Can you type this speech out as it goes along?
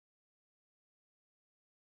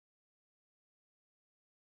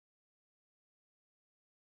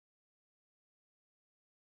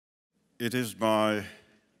It is my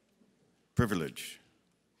privilege,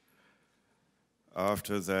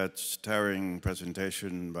 after that stirring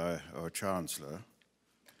presentation by our Chancellor,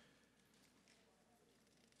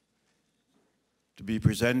 to be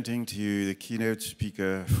presenting to you the keynote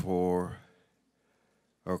speaker for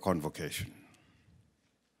our convocation.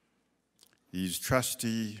 He's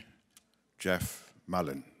Trustee Jeff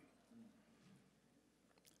Mullan,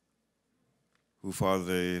 who for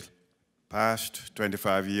the past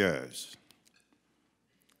 25 years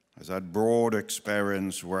has had broad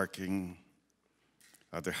experience working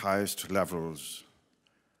at the highest levels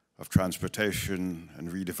of transportation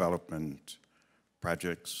and redevelopment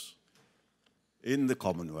projects in the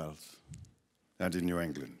Commonwealth and in New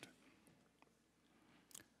England.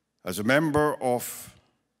 As a member of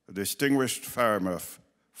a distinguished firm of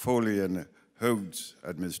Foley and Hoag's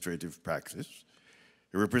administrative practice,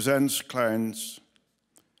 he represents clients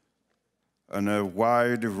on a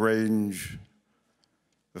wide range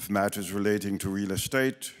of matters relating to real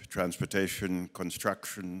estate, transportation,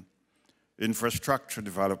 construction, infrastructure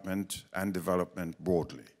development, and development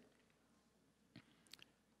broadly.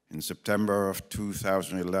 In September of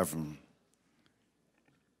 2011,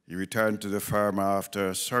 he returned to the firm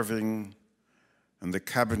after serving in the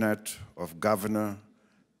cabinet of Governor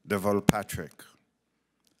Deval Patrick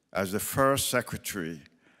as the first secretary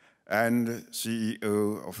and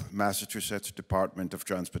CEO of Massachusetts Department of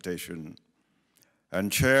Transportation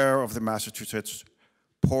and chair of the Massachusetts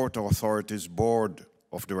Port Authority's Board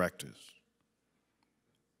of Directors.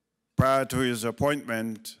 Prior to his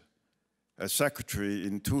appointment as secretary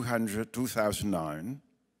in 2009,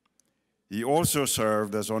 he also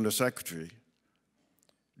served as undersecretary,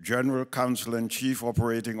 general counsel and chief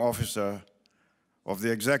operating officer of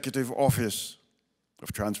the Executive Office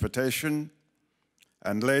of Transportation,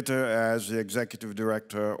 and later as the executive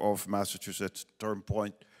director of Massachusetts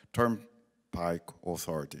Turnpike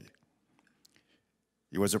Authority.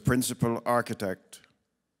 He was a principal architect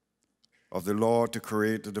of the law to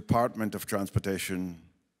create the Department of Transportation,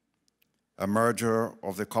 a merger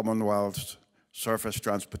of the Commonwealth's surface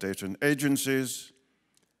transportation agencies,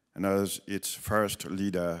 and as its first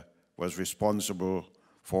leader was responsible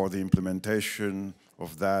for the implementation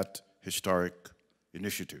of that historic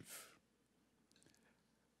initiative.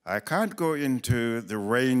 I can't go into the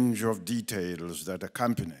range of details that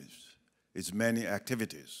accompanies its many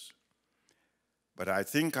activities, but I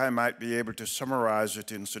think I might be able to summarize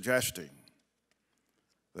it in suggesting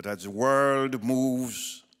that as the world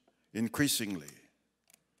moves increasingly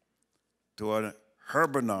to an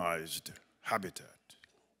urbanized habitat,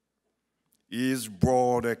 his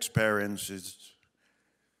broad experiences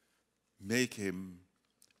make him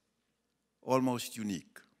almost unique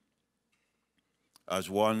as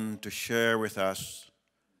one to share with us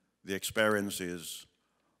the experiences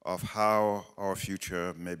of how our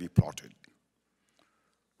future may be plotted.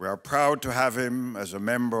 We are proud to have him as a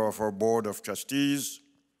member of our Board of Trustees,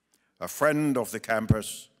 a friend of the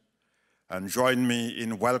campus, and join me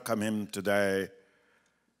in welcoming him today,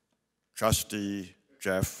 Trustee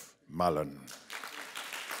Jeff Mullan.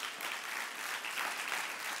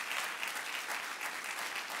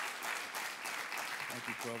 Thank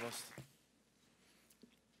you, Provost.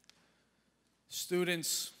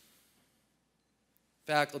 Students,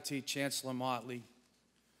 faculty, Chancellor Motley,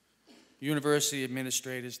 university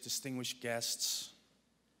administrators, distinguished guests,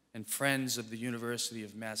 and friends of the University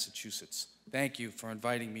of Massachusetts, thank you for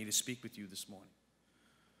inviting me to speak with you this morning.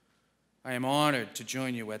 I am honored to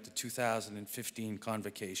join you at the 2015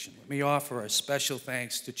 Convocation. Let me offer a special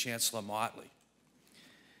thanks to Chancellor Motley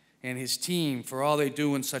and his team for all they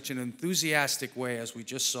do in such an enthusiastic way, as we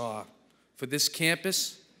just saw, for this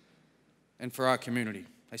campus and for our community.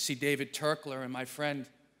 I see David Terkla and my friend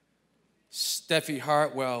Steffi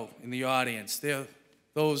Hartwell in the audience. They're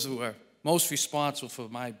those who are most responsible for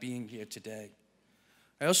my being here today.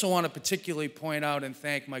 I also want to particularly point out and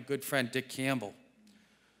thank my good friend Dick Campbell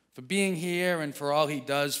for being here and for all he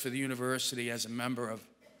does for the university as a member of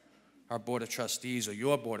our Board of Trustees, or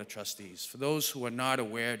your Board of Trustees. For those who are not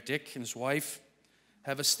aware, Dick and his wife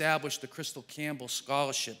have established the Chrystal Campbell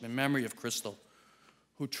Scholarship in memory of Chrystal,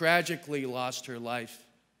 who tragically lost her life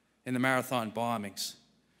in the marathon bombings.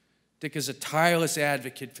 Dick is a tireless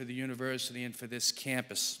advocate for the university and for this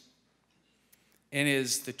campus, and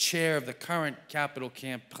is the chair of the current capital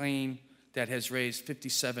campaign that has raised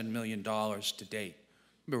 $57 million to date.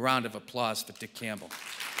 A round of applause for Dick Campbell.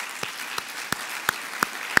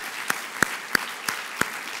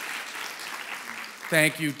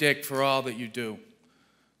 Thank you, Dick, for all that you do.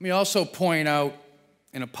 Let me also point out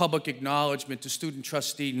in a public acknowledgement to Student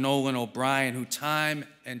Trustee Nolan O'Brien, who time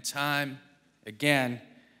and time again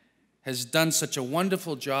has done such a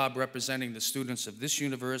wonderful job representing the students of this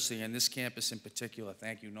university and this campus in particular.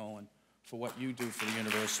 Thank you, Nolan, for what you do for the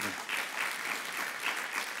university.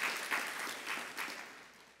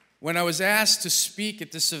 When I was asked to speak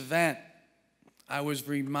at this event, I was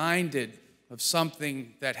reminded of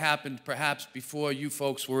something that happened perhaps before you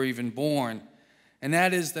folks were even born, and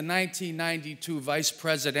that is the 1992 vice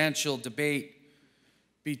presidential debate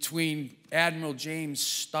between Admiral James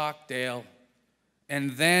Stockdale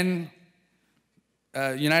and then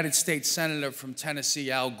United States Senator from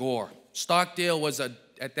Tennessee, Al Gore. Stockdale was,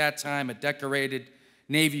 at that time, a decorated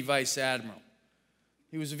Navy Vice Admiral.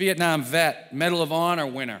 He was a Vietnam vet, Medal of Honor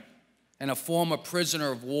winner, and a former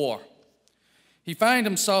prisoner of war. He found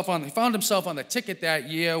himself on the ticket that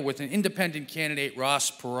year with an independent candidate, Ross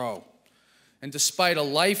Perot. And despite a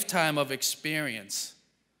lifetime of experience,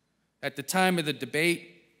 at the time of the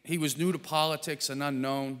debate, he was new to politics and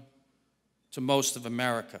unknown to most of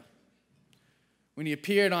America. When he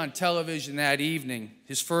appeared on television that evening,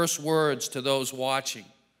 his first words to those watching,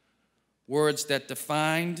 words that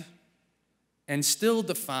defined and still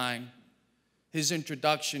define his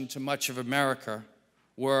introduction to much of America,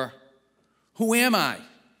 were, "Who am I?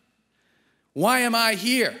 Why am I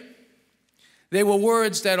here?" They were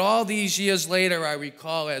words that all these years later I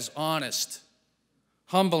recall as honest,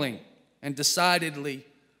 humbling, and decidedly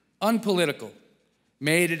unpolitical,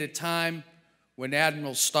 made at a time when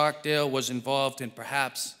Admiral Stockdale was involved in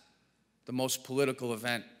perhaps the most political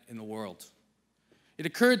event in the world. It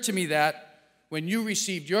occurred to me that when you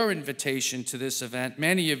received your invitation to this event,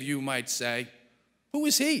 many of you might say, "Who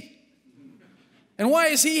is he? And why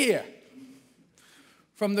is he here?"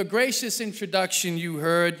 From the gracious introduction you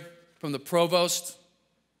heard from the Provost,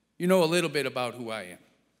 you know a little bit about who I am.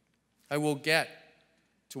 I will get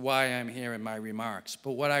to why I'm here in my remarks,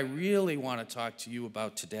 but what I really want to talk to you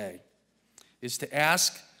about today is to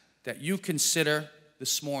ask that you consider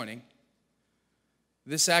this morning,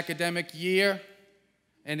 this academic year,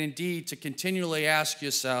 and indeed to continually ask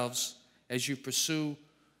yourselves as you pursue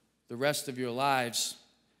the rest of your lives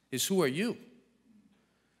is, who are you?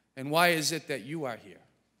 And why is it that you are here?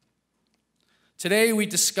 Today we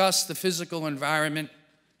discuss the physical environment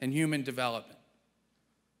and human development.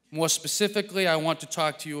 More specifically, I want to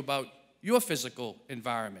talk to you about your physical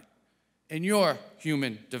environment and your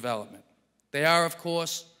human development. They are, of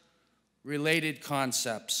course, related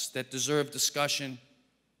concepts that deserve discussion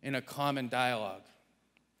in a common dialogue.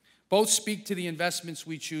 Both speak to the investments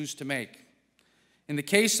we choose to make. In the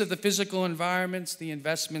case of the physical environments, the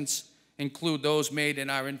investments include those made in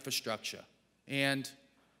our infrastructure and,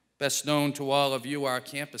 best known to all of you, our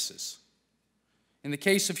campuses. In the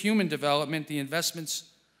case of human development, the investments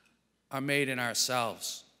are made in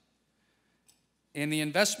ourselves. And the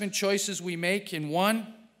investment choices we make in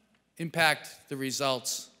one impact the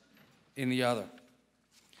results in the other.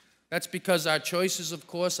 That's because our choices, of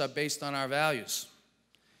course, are based on our values.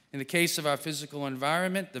 In the case of our physical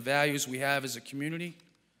environment, the values we have as a community,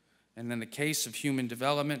 and in the case of human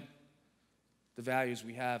development, the values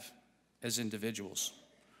we have as individuals.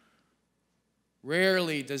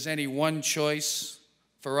 Rarely does any one choice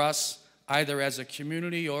for us, either as a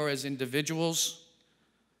community or as individuals,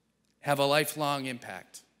 have a lifelong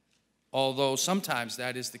impact, although sometimes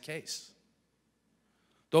that is the case.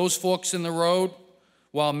 Those forks in the road,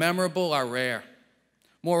 while memorable, are rare.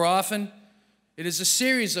 More often, it is a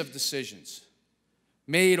series of decisions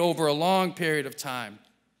made over a long period of time,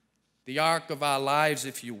 the arc of our lives,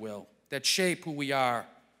 if you will, that shape who we are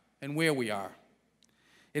and where we are.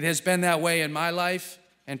 It has been that way in my life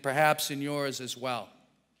and perhaps in yours as well.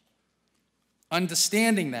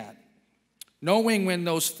 Understanding that, knowing when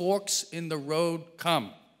those forks in the road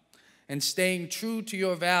come, and staying true to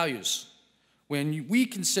your values when we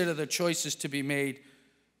consider the choices to be made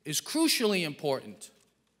is crucially important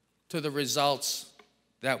to the results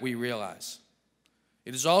that we realize.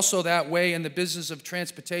 It is also that way in the business of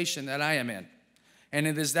transportation that I am in, and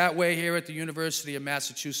it is that way here at the University of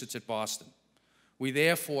Massachusetts at Boston. We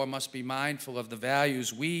therefore must be mindful of the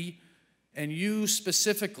values we, and you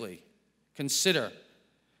specifically, consider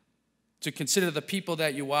the people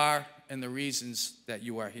that you are and the reasons that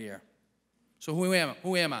you are here. So who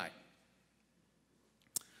am I?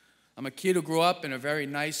 I'm a kid who grew up in a very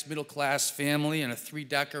nice middle-class family in a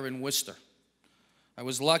three-decker in Worcester. I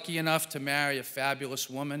was lucky enough to marry a fabulous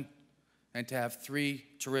woman and to have 3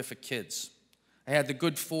 terrific kids. I had the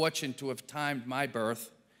good fortune to have timed my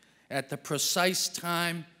birth at the precise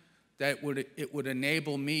time that it would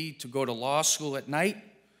enable me to go to law school at night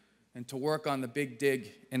and to work on the big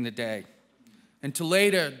dig in the day, and to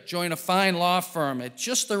later join a fine law firm at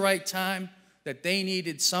just the right time that they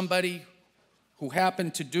needed somebody who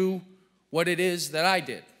happened to do what it is that I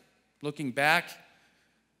did. Looking back,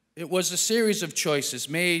 it was a series of choices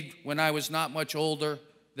made when I was not much older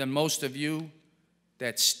than most of you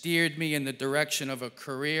that steered me in the direction of a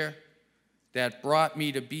career that brought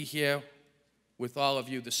me to be here with all of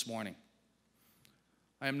you this morning.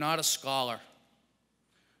 I am not a scholar,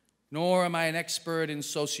 nor am I an expert in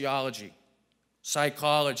sociology,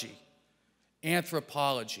 psychology,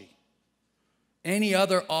 anthropology, any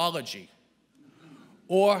other ology,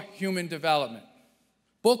 or human development.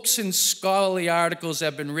 Books and scholarly articles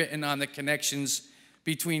have been written on the connections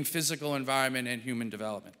between physical environment and human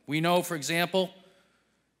development. We know, for example,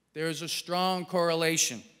 there is a strong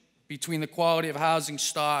correlation between the quality of housing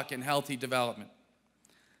stock and healthy development.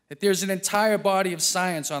 That there's an entire body of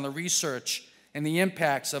science on the research and the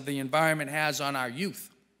impacts of the environment has on our youth.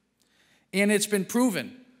 And it's been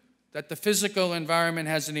proven that the physical environment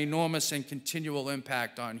has an enormous and continual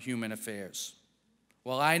impact on human affairs.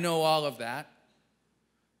 Well, I know all of that,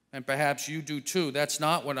 and perhaps you do too. That's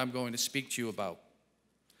not what I'm going to speak to you about.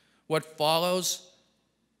 What follows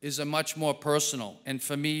is a much more personal, and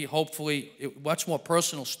for me, hopefully, much more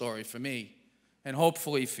personal story for me, and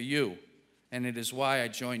hopefully for you, and it is why I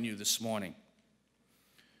join you this morning.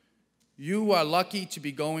 You are lucky to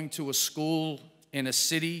be going to a school in a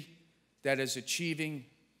city that is achieving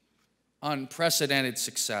unprecedented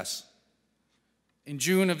success. In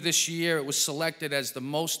June of this year, it was selected as the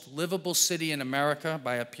most livable city in America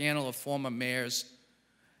by a panel of former mayors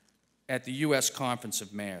at the U.S. Conference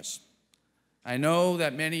of Mayors. I know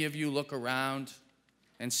that many of you look around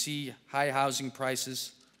and see high housing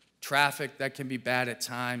prices, traffic that can be bad at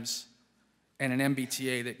times, and an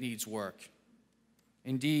MBTA that needs work.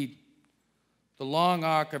 Indeed, the long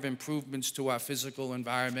arc of improvements to our physical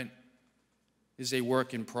environment is a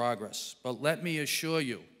work in progress. But let me assure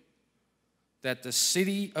you that the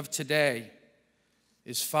city of today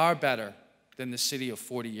is far better than the city of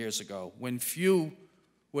 40 years ago, when few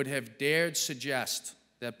would have dared suggest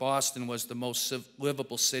that Boston was the most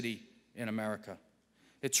livable city in America.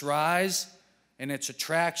 Its rise and its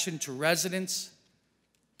attraction to residents,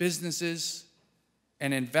 businesses,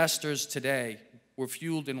 and investors today were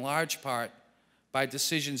fueled in large part by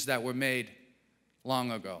decisions that were made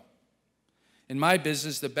long ago. In my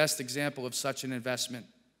business, the best example of such an investment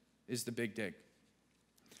is the Big Dig.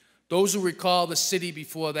 Those who recall the city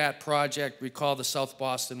before that project recall the South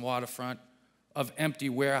Boston waterfront of empty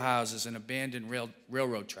warehouses and abandoned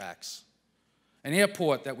railroad tracks, an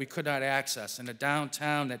airport that we could not access, and a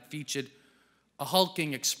downtown that featured a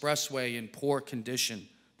hulking expressway in poor condition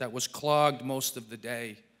that was clogged most of the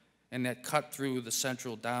day and that cut through the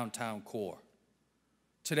central downtown core.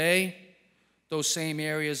 Today, those same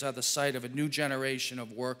areas are the site of a new generation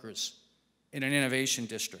of workers in an innovation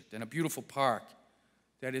district and a beautiful park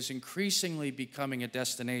that is increasingly becoming a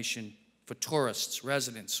destination for tourists,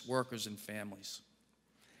 residents, workers, and families.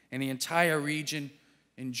 And the entire region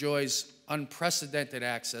enjoys unprecedented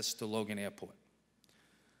access to Logan Airport.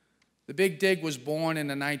 The Big Dig was born in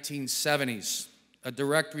the 1970s, a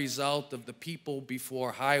direct result of the people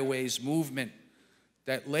before highways movement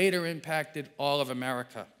that later impacted all of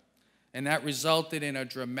America, and that resulted in a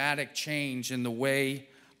dramatic change in the way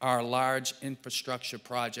our large infrastructure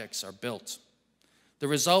projects are built. The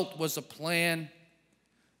result was a plan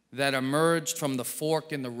that emerged from the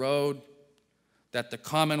fork in the road that the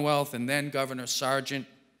Commonwealth and then Governor Sargent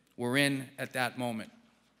were in at that moment.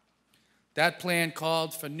 That plan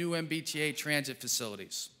called for new MBTA transit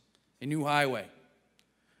facilities, a new highway,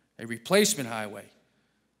 a replacement highway,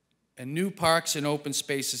 and new parks and open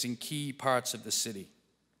spaces in key parts of the city.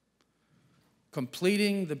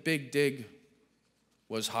 Completing the Big Dig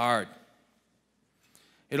was hard.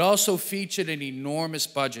 It also featured an enormous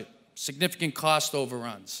budget, significant cost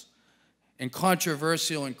overruns, and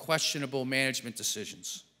controversial and questionable management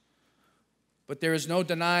decisions. But there is no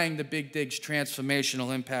denying the Big Dig's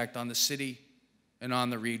transformational impact on the city and on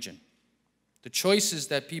the region. The choices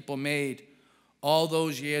that people made all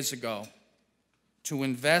those years ago to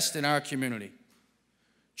invest in our community,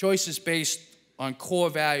 choices based on core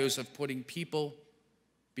values of putting people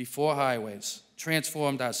before highways,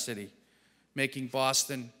 transformed our city, making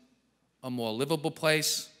Boston a more livable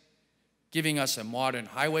place, giving us a modern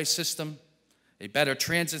highway system, a better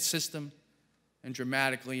transit system, and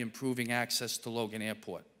dramatically improving access to Logan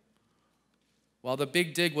Airport. While the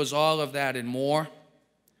Big Dig was all of that and more,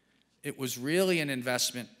 it was really an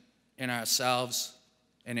investment in ourselves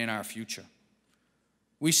and in our future.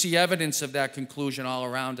 We see evidence of that conclusion all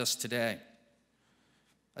around us today.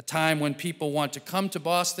 A time when people want to come to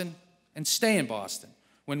Boston and stay in Boston,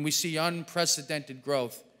 when we see unprecedented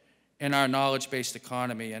growth in our knowledge-based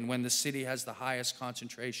economy, and when the city has the highest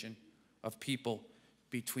concentration of people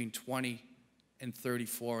between 20 and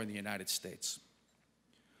 34 in the United States.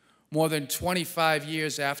 More than 25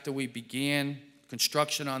 years after we began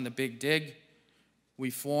construction on the Big Dig, we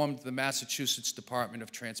formed the Massachusetts Department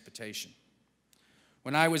of Transportation.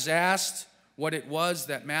 When I was asked what it was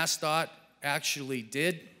that MassDOT actually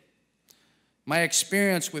did, my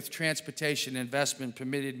experience with transportation investment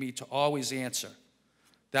permitted me to always answer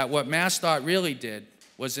that what MassDOT really did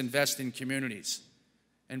was invest in communities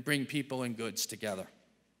and bring people and goods together.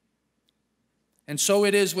 And so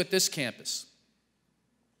it is with this campus.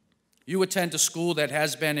 You attend a school that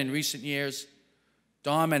has been, in recent years,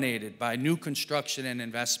 dominated by new construction and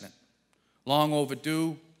investment, long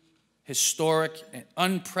overdue, historic, and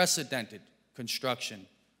unprecedented construction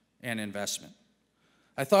and investment.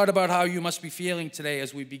 I thought about how you must be feeling today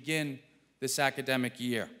as we begin this academic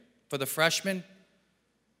year. For the freshmen,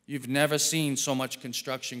 you've never seen so much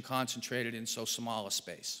construction concentrated in so small a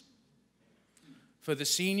space. For the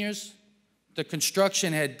seniors, the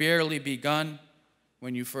construction had barely begun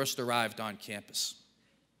when you first arrived on campus.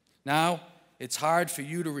 Now, it's hard for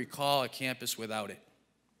you to recall a campus without it.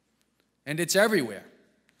 And it's everywhere.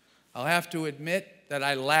 I'll have to admit that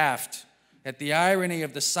I laughed at the irony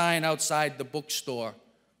of the sign outside the bookstore,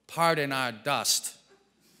 "Pardon our dust."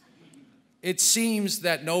 It seems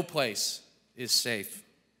that no place is safe.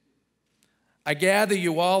 I gather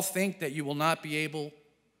you all think that you will not be able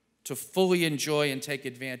to fully enjoy and take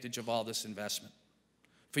advantage of all this investment.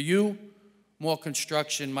 For you, more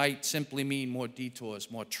construction might simply mean more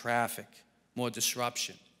detours, more traffic, more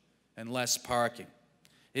disruption, and less parking.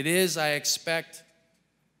 It is, I expect,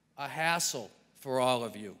 a hassle for all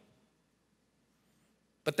of you.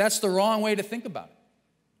 But that's the wrong way to think about it.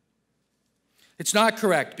 It's not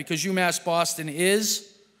correct, because UMass Boston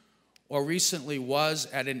is, or recently was,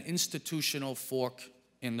 at an institutional fork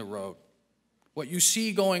in the road. What you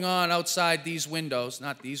see going on outside these windows,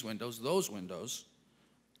 not these windows, those windows,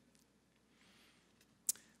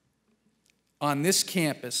 on this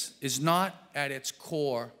campus is not at its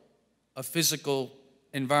core a physical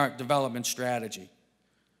development strategy.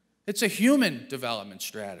 It's a human development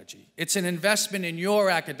strategy. It's an investment in your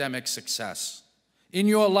academic success, in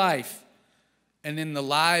your life, and in the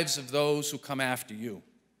lives of those who come after you.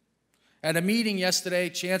 At a meeting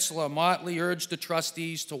yesterday, Chancellor Motley urged the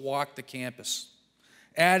trustees to walk the campus,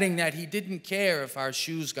 adding that he didn't care if our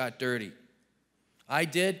shoes got dirty. I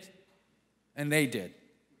did, and they did.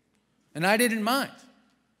 And I didn't mind,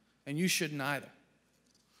 and you shouldn't either.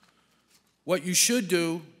 What you should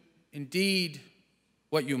do, indeed,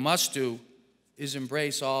 what you must do, is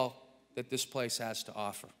embrace all that this place has to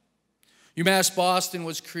offer. UMass Boston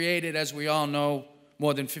was created, as we all know,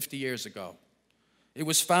 more than 50 years ago. It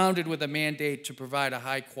was founded with a mandate to provide a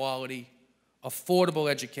high-quality, affordable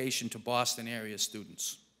education to Boston area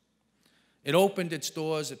students. It opened its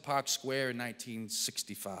doors at Park Square in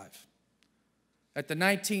 1965. At the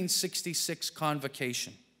 1966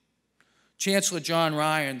 Convocation, Chancellor John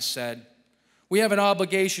Ryan said, "We have an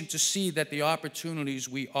obligation to see that the opportunities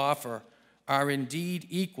we offer are indeed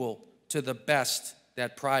equal to the best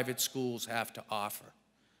that private schools have to offer."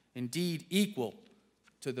 Indeed equal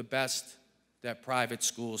to the best that private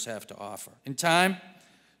schools have to offer. In time,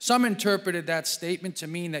 some interpreted that statement to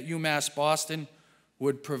mean that UMass Boston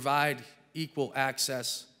would provide equal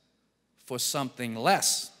access for something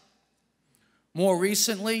less. More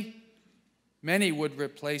recently, many would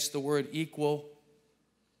replace the word equal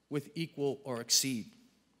with equal or exceed.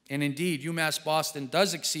 And indeed, UMass Boston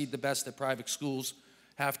does exceed the best that private schools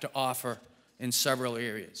have to offer in several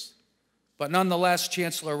areas. But nonetheless,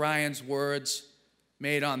 Chancellor Ryan's words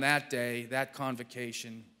made on that day, that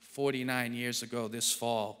convocation, 49 years ago this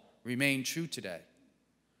fall, remain true today.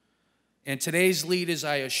 And today's leaders,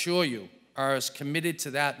 I assure you, are as committed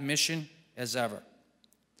to that mission as ever.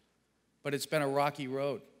 But it's been a rocky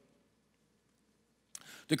road.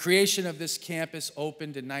 The creation of this campus,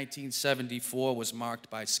 opened in 1974, was marked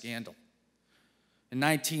by scandal. In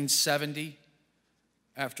 1970,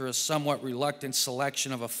 after a somewhat reluctant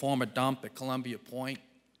selection of a former dump at Columbia Point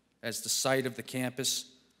as the site of the campus,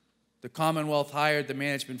 the Commonwealth hired the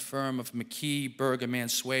management firm of McKee, Berger,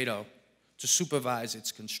 Mansueto to supervise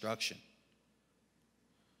its construction.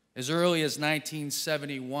 As early as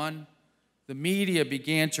 1971, the media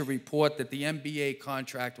began to report that the MBA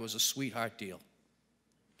contract was a sweetheart deal,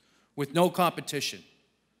 with no competition,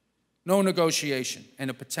 no negotiation, and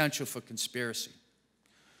a potential for conspiracy.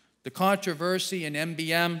 The controversy in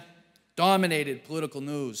MBM dominated political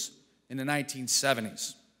news in the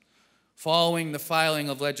 1970s. Following the filing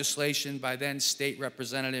of legislation by then State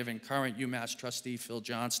Representative and current UMass trustee Phil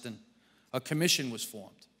Johnston a commission was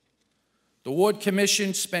formed. The Ward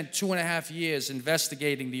Commission spent 2.5 years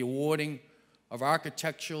investigating the awarding of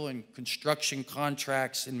architectural and construction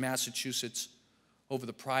contracts in Massachusetts over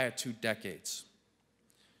the prior 2 decades.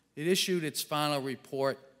 It issued its final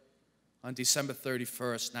report on December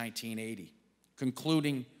 31st, 1980,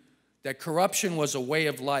 concluding that corruption was a way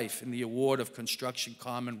of life in the award of construction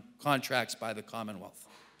contracts by the Commonwealth.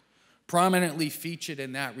 Prominently featured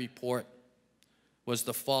in that report was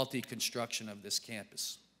the faulty construction of this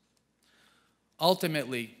campus.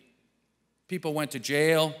 Ultimately, people went to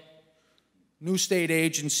jail, new state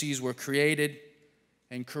agencies were created,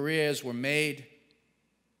 and careers were made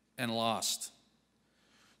and lost.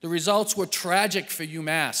 The results were tragic for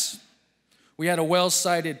UMass. We had a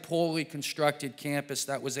well-sited, poorly constructed campus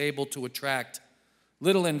that was able to attract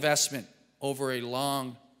little investment over a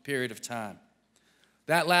long period of time.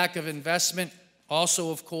 That lack of investment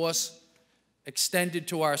also, of course, extended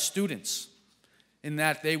to our students in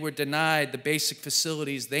that they were denied the basic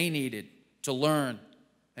facilities they needed to learn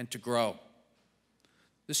and to grow.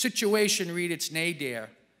 The situation reached its nadir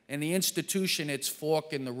and the institution its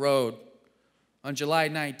fork in the road on July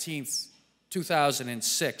 19th,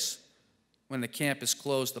 2006, when the campus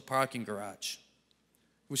closed the parking garage.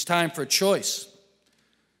 It was time for a choice,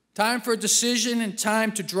 time for a decision, and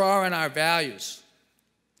time to draw on our values.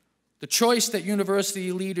 The choice that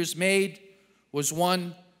university leaders made was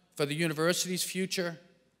one for the university's future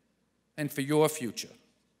and for your future.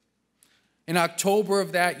 In October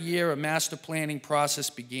of that year, a master planning process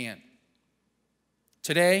began.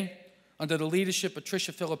 Today, under the leadership of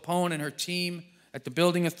Tricia Filippone and her team at the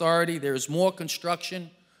Building Authority, there is more construction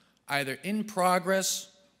either in progress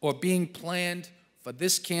or being planned for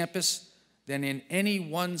this campus than in any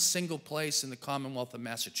one single place in the Commonwealth of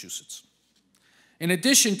Massachusetts. In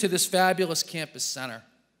addition to this fabulous campus center,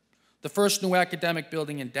 the first new academic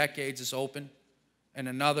building in decades is open, and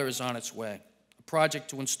another is on its way. A project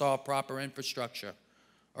to install proper infrastructure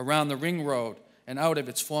around the Ring Road and out of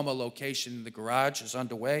its former location in the garage is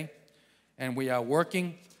underway, and we are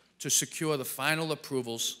working to secure the final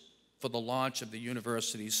approvals for the launch of the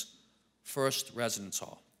university's first residence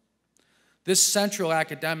hall. This central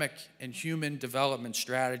academic and human development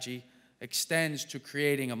strategy extends to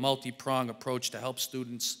creating a multi-pronged approach to help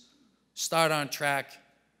students start on track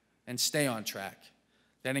and stay on track.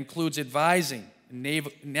 That includes advising and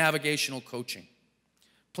navigational coaching,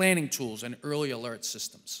 planning tools, and early alert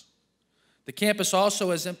systems. The campus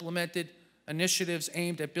also has implemented initiatives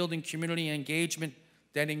aimed at building community engagement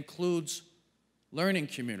that includes learning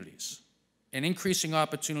communities and increasing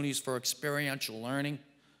opportunities for experiential learning,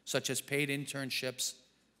 such as paid internships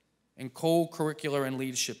and co-curricular and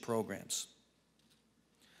leadership programs.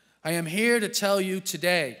 I am here to tell you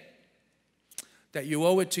today that you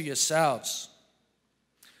owe it to yourselves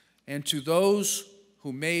and to those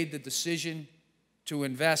who made the decision to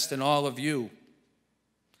invest in all of you,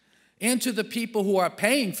 and to the people who are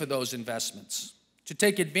paying for those investments to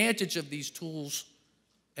take advantage of these tools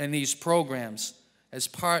and these programs as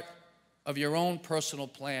part of your own personal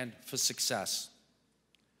plan for success.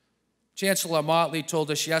 Chancellor Motley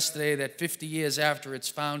told us yesterday that 50 years after its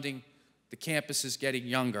founding, the campus is getting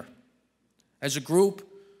younger. As a group,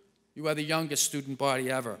 you are the youngest student body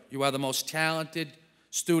ever. You are the most talented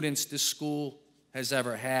students this school has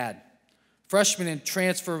ever had. Freshman and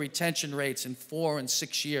transfer retention rates and 4- and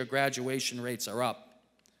 6-year graduation rates are up.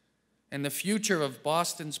 And the future of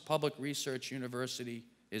Boston's public research university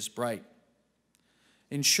is bright.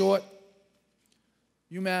 In short,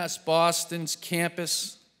 UMass Boston's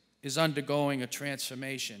campus is undergoing a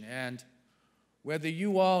transformation, and whether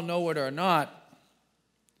you all know it or not,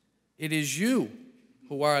 it is you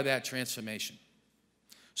who are that transformation.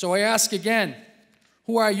 So I ask again,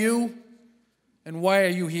 who are you and why are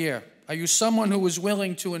you here? Are you someone who is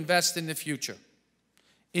willing to invest in the future,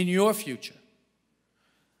 in your future?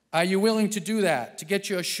 Are you willing to do that, to get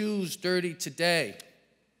your shoes dirty today,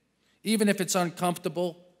 even if it's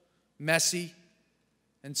uncomfortable, messy,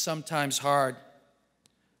 and sometimes hard?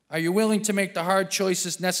 Are you willing to make the hard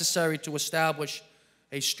choices necessary to establish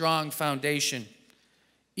a strong foundation,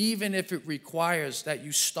 even if it requires that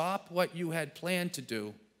you stop what you had planned to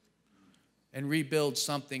do and rebuild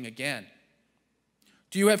something again?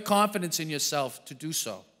 Do you have confidence in yourself to do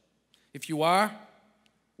so? If you are,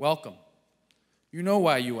 welcome. You know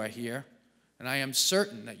why you are here, and I am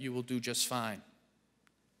certain that you will do just fine.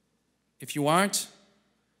 If you aren't,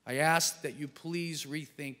 I ask that you please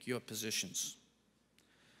rethink your positions.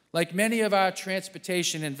 Like many of our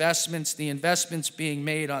transportation investments, the investments being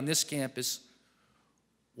made on this campus,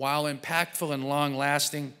 while impactful and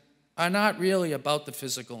long-lasting, are not really about the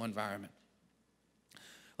physical environment.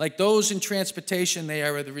 Like those in transportation, they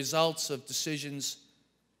are the results of decisions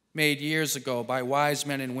made years ago by wise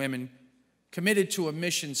men and women committed to a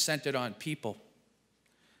mission centered on people.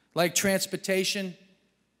 Like transportation,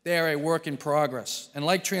 they are a work in progress. And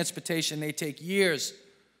like transportation, they take years,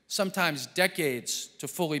 sometimes decades, to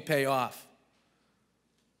fully pay off.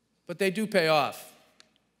 But they do pay off.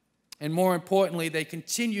 And more importantly, they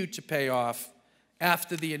continue to pay off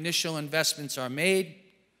after the initial investments are made,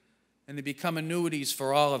 and they become annuities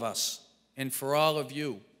for all of us and for all of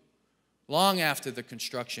you, long after the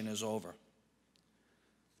construction is over.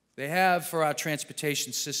 They have for our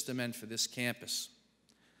transportation system and for this campus.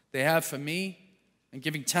 They have for me, and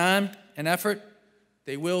giving time and effort,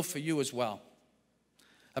 they will for you as well.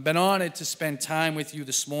 I've been honored to spend time with you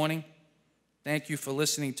this morning. Thank you for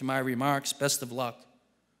listening to my remarks. Best of luck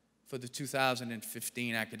for the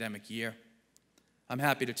 2015 academic year. I'm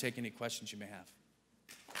happy to take any questions you may have.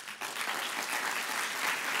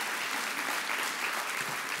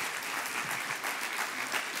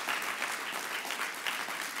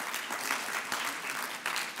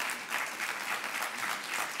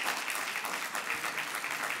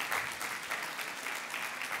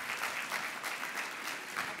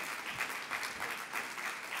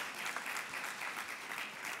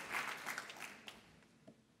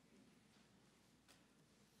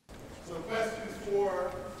 So questions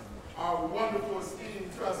for our wonderful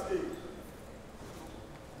student trustee.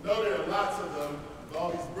 I know there are lots of them, with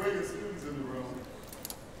all these brilliant students in the room,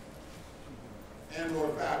 and or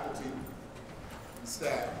faculty and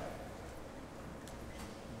staff.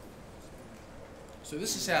 So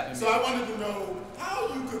this is happening. So I wanted to know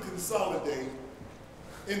how you could consolidate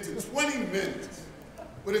into 20 minutes,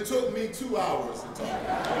 but it took me 2 hours to talk.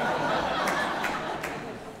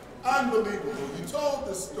 Unbelievable. You told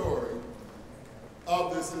the story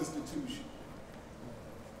of this institution.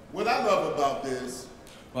 What I love about this,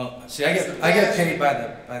 Well, see, I get paid by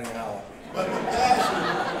the hour. but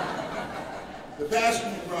the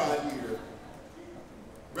passion you brought here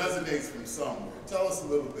resonates from somewhere. Tell us a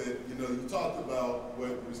little bit, you talked about what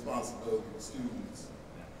the responsibility of students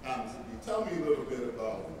happens to be. Tell me a little bit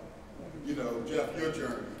about, Jeff, your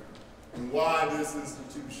journey and why this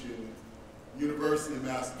institution, University of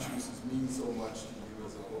Massachusetts, means so much to you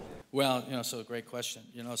as a whole. Well, so great question.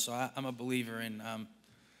 So I'm a believer in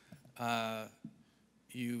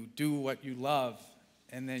you do what you love,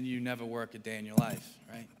 and then you never work a day in your life,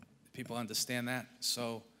 right? People understand that.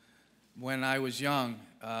 So when I was young,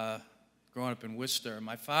 growing up in Worcester,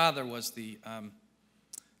 my father was the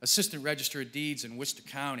assistant register of deeds in Worcester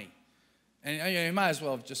County. And he might as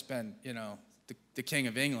well have just been, the King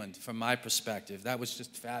of England from my perspective. That was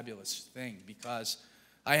just a fabulous thing because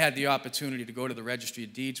I had the opportunity to go to the registry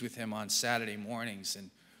of deeds with him on Saturday mornings and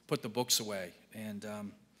put the books away. And,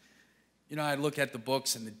 I'd look at the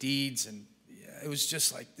books and the deeds, and it was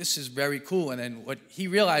just like, this is very cool. And then he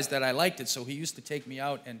realized that I liked it, so he used to take me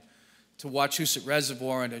out and to Wachusett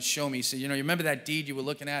Reservoir and to show me. He said, you remember that deed you were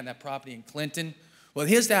looking at in that property in Clinton? Well,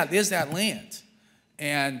 there's that land.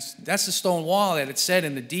 And that's the stone wall that it said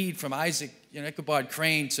in the deed from Isaac, Ichabod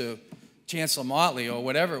Crane to Chancellor Motley or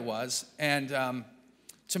whatever it was. And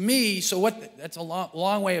to me, that's a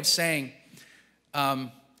long way of saying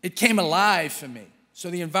it came alive for me. So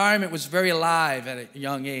the environment was very alive at a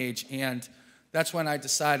young age, and that's when I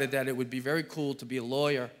decided that it would be very cool to be a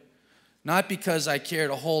lawyer, not because I cared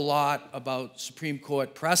a whole lot about Supreme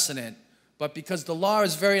Court precedent, but because the law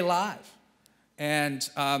is very alive. And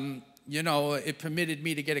it permitted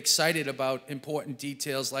me to get excited about important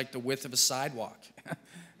details like the width of a sidewalk.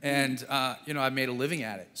 And, I made a living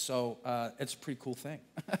at it. So it's a pretty cool thing.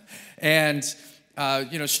 And,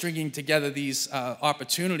 stringing together these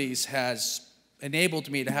opportunities has enabled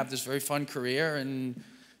me to have this very fun career and,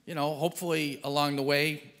 hopefully along the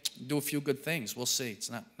way, do a few good things. We'll see. It's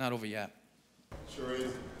not over yet. Sure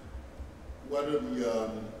is. What are the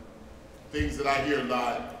things that I hear a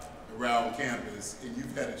lot around campus, and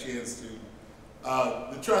you've had a chance to,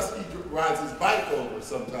 the trustee rides his bike over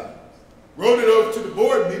sometimes. Rode it over to the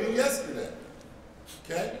board meeting yesterday,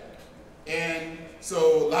 okay? And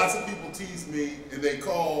so lots of people tease me, and they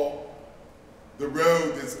call the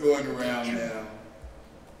road that's going around now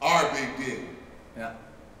our Big Dig. Yeah.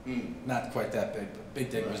 Not quite that big, but Big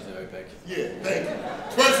Dig was very big. Yeah, thank you.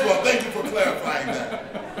 First of all, thank you for clarifying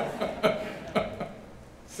that.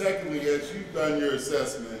 Secondly, as you've done your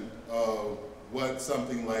assessment of what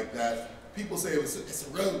something like that, people say it's a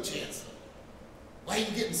road, Chancellor. Why are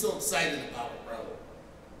you getting so excited about a road?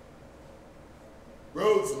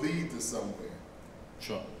 Roads lead to somewhere.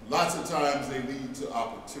 Sure. Lots of times they lead to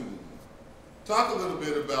opportunity. Talk a little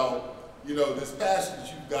bit about, this passion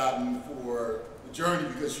that you've gotten for the journey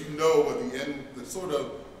because you know what the sort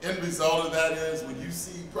of end result of that is. When you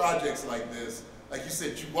see projects like this, like you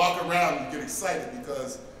said, you walk around and you get excited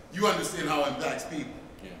because you understand how it impacts people.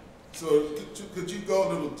 Yeah. So could you go a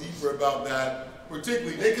little deeper about that?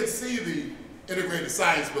 Particularly, they could see the integrated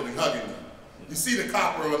science building hugging them. You see the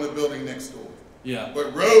copper on the building next door. Yeah.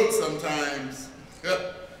 But roads sometimes,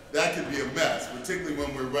 that could be a mess, particularly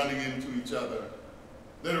when we're running into each other,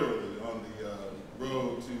 literally on the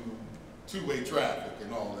road to two-way traffic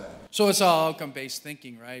and all that. So it's all outcome-based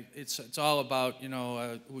thinking, right? It's all about, you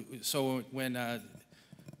know, so when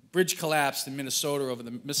bridge collapsed in Minnesota over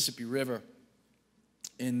the Mississippi River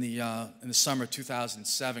in the summer of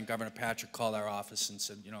 2007, Governor Patrick called our office and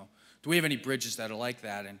said, you know, do we have any bridges that are like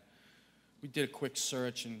that? And we did a quick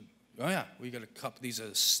search, and oh yeah, we got a couple. These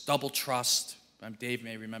are double truss. Dave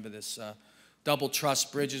may remember this. Double truss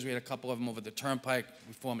bridges. We had a couple of them over the turnpike.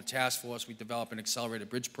 We formed a task force. We developed an accelerated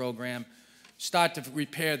bridge program. Start to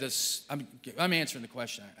repair this. I'm answering the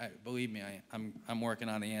question. Believe me, I'm working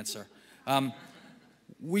on the answer.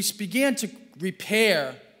 We began to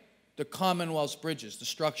repair the Commonwealth's bridges, the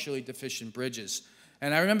structurally deficient bridges.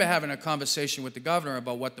 And I remember having a conversation with the governor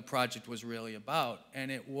about what the project was really about. And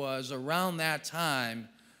it was around that time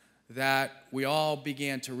that we all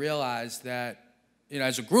began to realize that, you know,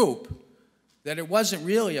 as a group, that it wasn't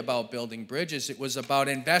really about building bridges. It was about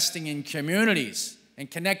investing in communities and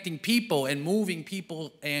connecting people and moving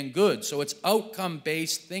people and goods. So it's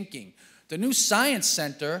outcome-based thinking. The new science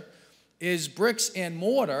center is bricks and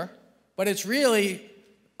mortar, but it's really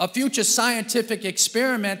a future scientific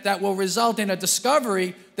experiment that will result in a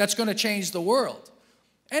discovery that's going to change the world.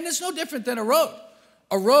 And it's no different than a road.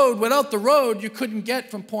 A road, without the road, you couldn't get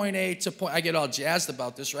from point A to point, I get all jazzed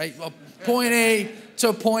about this, right? Well, point A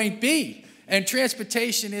to point B. And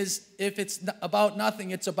transportation is, if it's about nothing,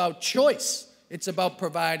 it's about choice. It's about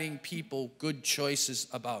providing people good choices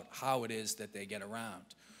about how it is that they get around.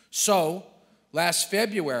 So, last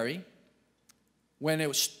February, when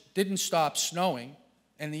it didn't stop snowing,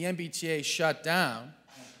 and the MBTA shut down,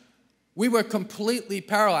 we were completely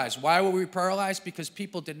paralyzed. Why were we paralyzed? Because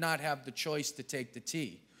people did not have the choice to take the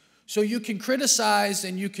T. So you can criticize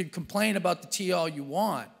and you can complain about the T all you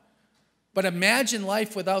want, but imagine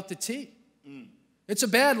life without the T. It's a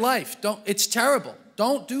bad life. It's terrible.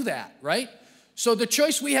 Don't do that, right? So the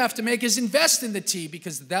choice we have to make is invest in the T,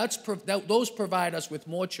 because those provide us with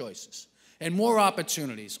more choices and more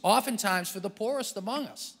opportunities, oftentimes for the poorest among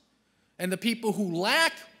us. And the people who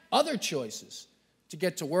lack other choices to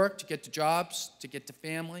get to work, to get to jobs, to get to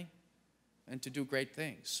family, and to do great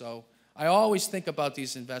things. So I always think about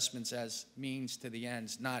these investments as means to the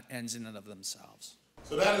ends, not ends in and of themselves.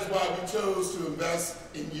 So that is why we chose to invest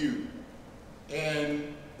in you.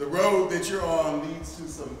 And the road that you're on leads to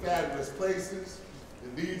some fabulous places.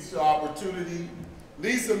 It leads to opportunity,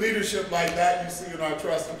 leads to leadership like that you see in our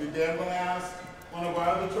trustee today. I'm going to ask one of our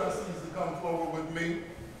other trustees to come forward with me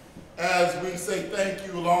as we say thank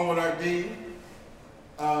you along with our dean.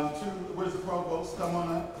 Where's the provost? Come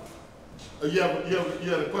on up. You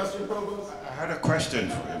had a question, provost? I had a question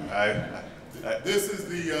for him. This is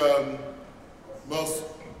the most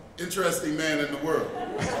interesting man in the world.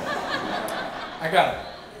 I got it.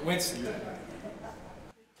 Winston.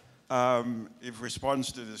 If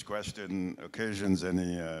response to this question occasions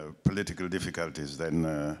any political difficulties,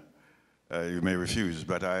 then you may refuse.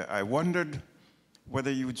 But I wondered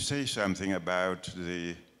whether you would say something about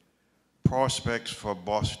the prospects for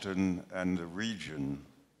Boston and the region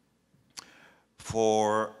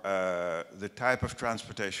for the type of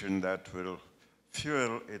transportation that will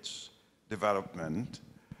fuel its development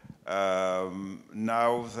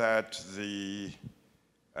now that the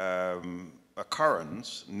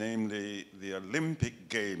occurrence, namely the Olympic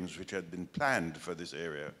Games, which had been planned for this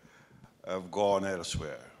area, have gone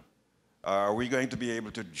elsewhere. Are we going to be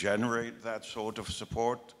able to generate that sort of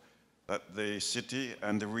support that the city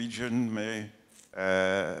and the region may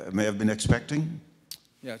have been expecting?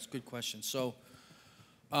 Yeah, it's a good question. So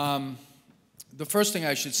the first thing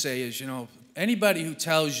I should say is, you know, anybody who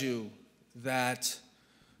tells you that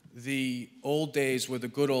the old days were the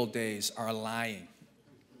good old days are lying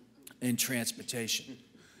in transportation.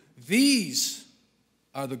 These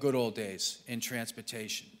are the good old days in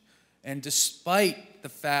transportation. And despite the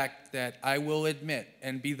fact that I will admit,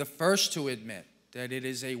 and be the first to admit, that it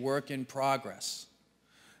is a work in progress,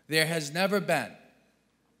 there has never been,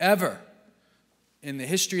 ever, in the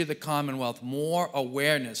history of the Commonwealth, more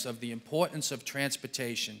awareness of the importance of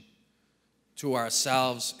transportation to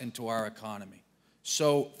ourselves and to our economy.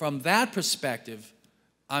 So from that perspective,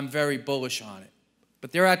 I'm very bullish on it.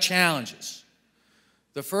 But there are challenges.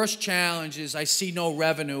 The first challenge is I see no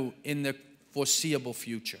revenue in the foreseeable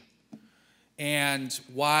future. And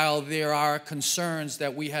while there are concerns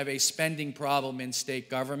that we have a spending problem in state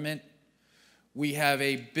government, we have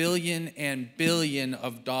a billion and billion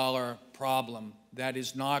of dollar problem that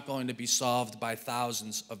is not going to be solved by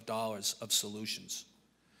thousands of dollars of solutions.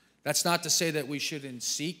 That's not to say that we shouldn't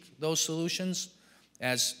seek those solutions.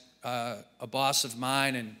 As a boss of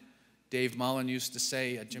mine and Dave Mullan used to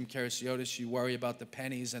say, Jim Karasiotis, you worry about the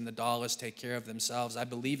pennies and the dollars take care of themselves. I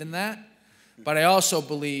believe in that. But I also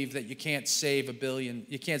believe that you can't save the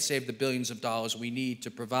billions of dollars we need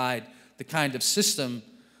to provide the kind of system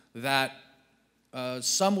that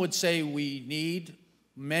some would say we need,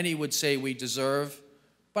 many would say we deserve,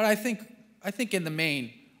 but I think in the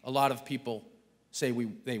main, a lot of people say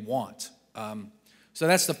they want. So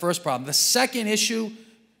that's the first problem. The second issue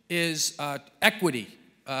is equity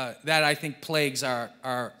that I think plagues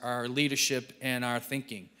our leadership and our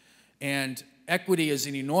thinking. And equity is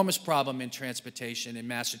an enormous problem in transportation in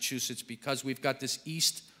Massachusetts because we've got this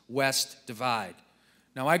east-west divide.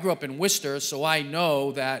 Now, I grew up in Worcester, so I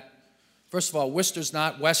know that, first of all, Worcester's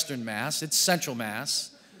not Western Mass, it's Central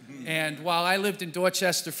Mass. And while I lived in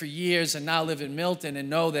Dorchester for years and now live in Milton and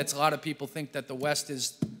know that a lot of people think that the West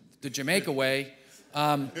is the Jamaica way,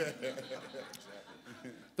 the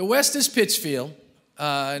West is Pittsfield,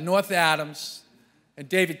 North Adams, and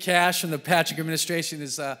David Cash from the Patrick administration,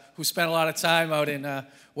 who spent a lot of time out in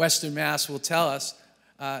Western Mass, will tell us.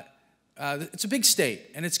 It's a big state,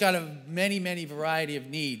 and it's got a many variety of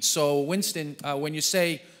needs. So, Winston, when you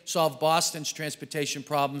say solve Boston's transportation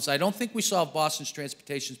problems, I don't think we solve Boston's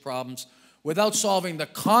transportation problems without solving the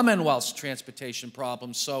Commonwealth's transportation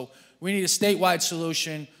problems. So, we need a statewide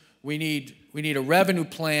solution. We need a revenue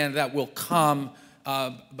plan that will come,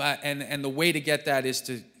 and the way to get that is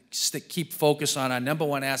to keep focus on our number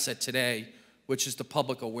one asset today, which is the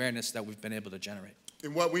public awareness that we've been able to generate.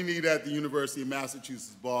 And what we need at the University of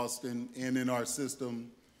Massachusetts, Boston, and in our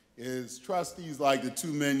system is trustees like the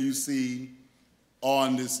two men you see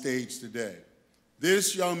on this stage today.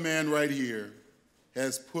 This young man right here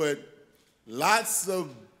has put lots of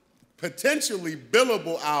potentially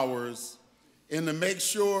billable hours into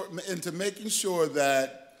making sure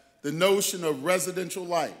that the notion of residential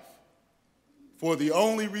life for the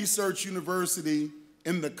only research university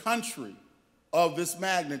in the country of this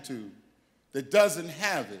magnitude that doesn't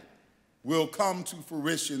have it will come to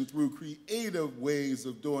fruition through creative ways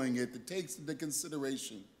of doing it that takes into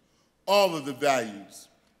consideration all of the values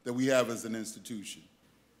that we have as an institution.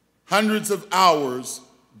 Hundreds of hours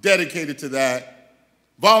dedicated to that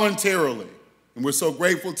voluntarily. And we're so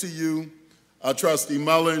grateful to you, Trustee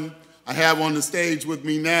Mullan. I have on the stage with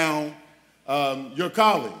me now your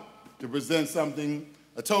colleague, to present something,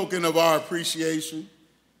 a token of our appreciation.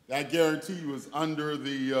 I guarantee was under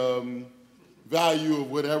the value of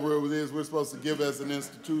whatever it is we're supposed to give as an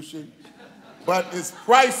institution. But it's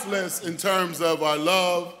priceless in terms of our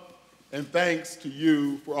love and thanks to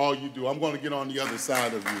you for all you do. I'm going to get on the other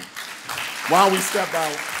side of you. Why don't we step out?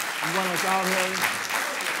 You want us out,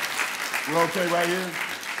 Harry? We're okay right here?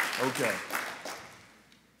 Okay.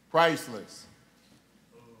 Priceless.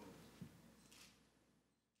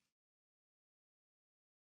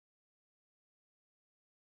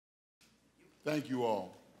 Thank you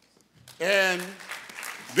all. And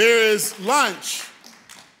there is lunch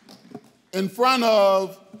in front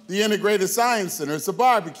of the Integrated Science Center. It's a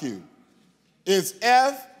barbecue. It's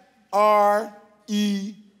F-R-E-E.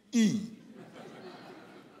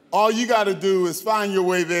 All you got to do is find your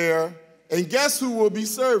way there, and guess who will be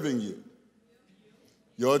serving you?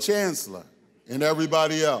 Your chancellor and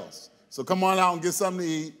everybody else. So come on out and get something to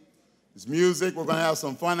eat. There's music. We're going to have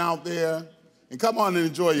some fun out there. And come on and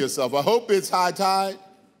enjoy yourself. I hope it's high tide.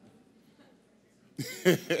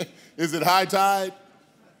 Is it high tide?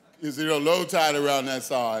 Is it a low tide around that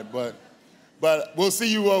side? But we'll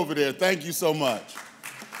see you over there. Thank you so much.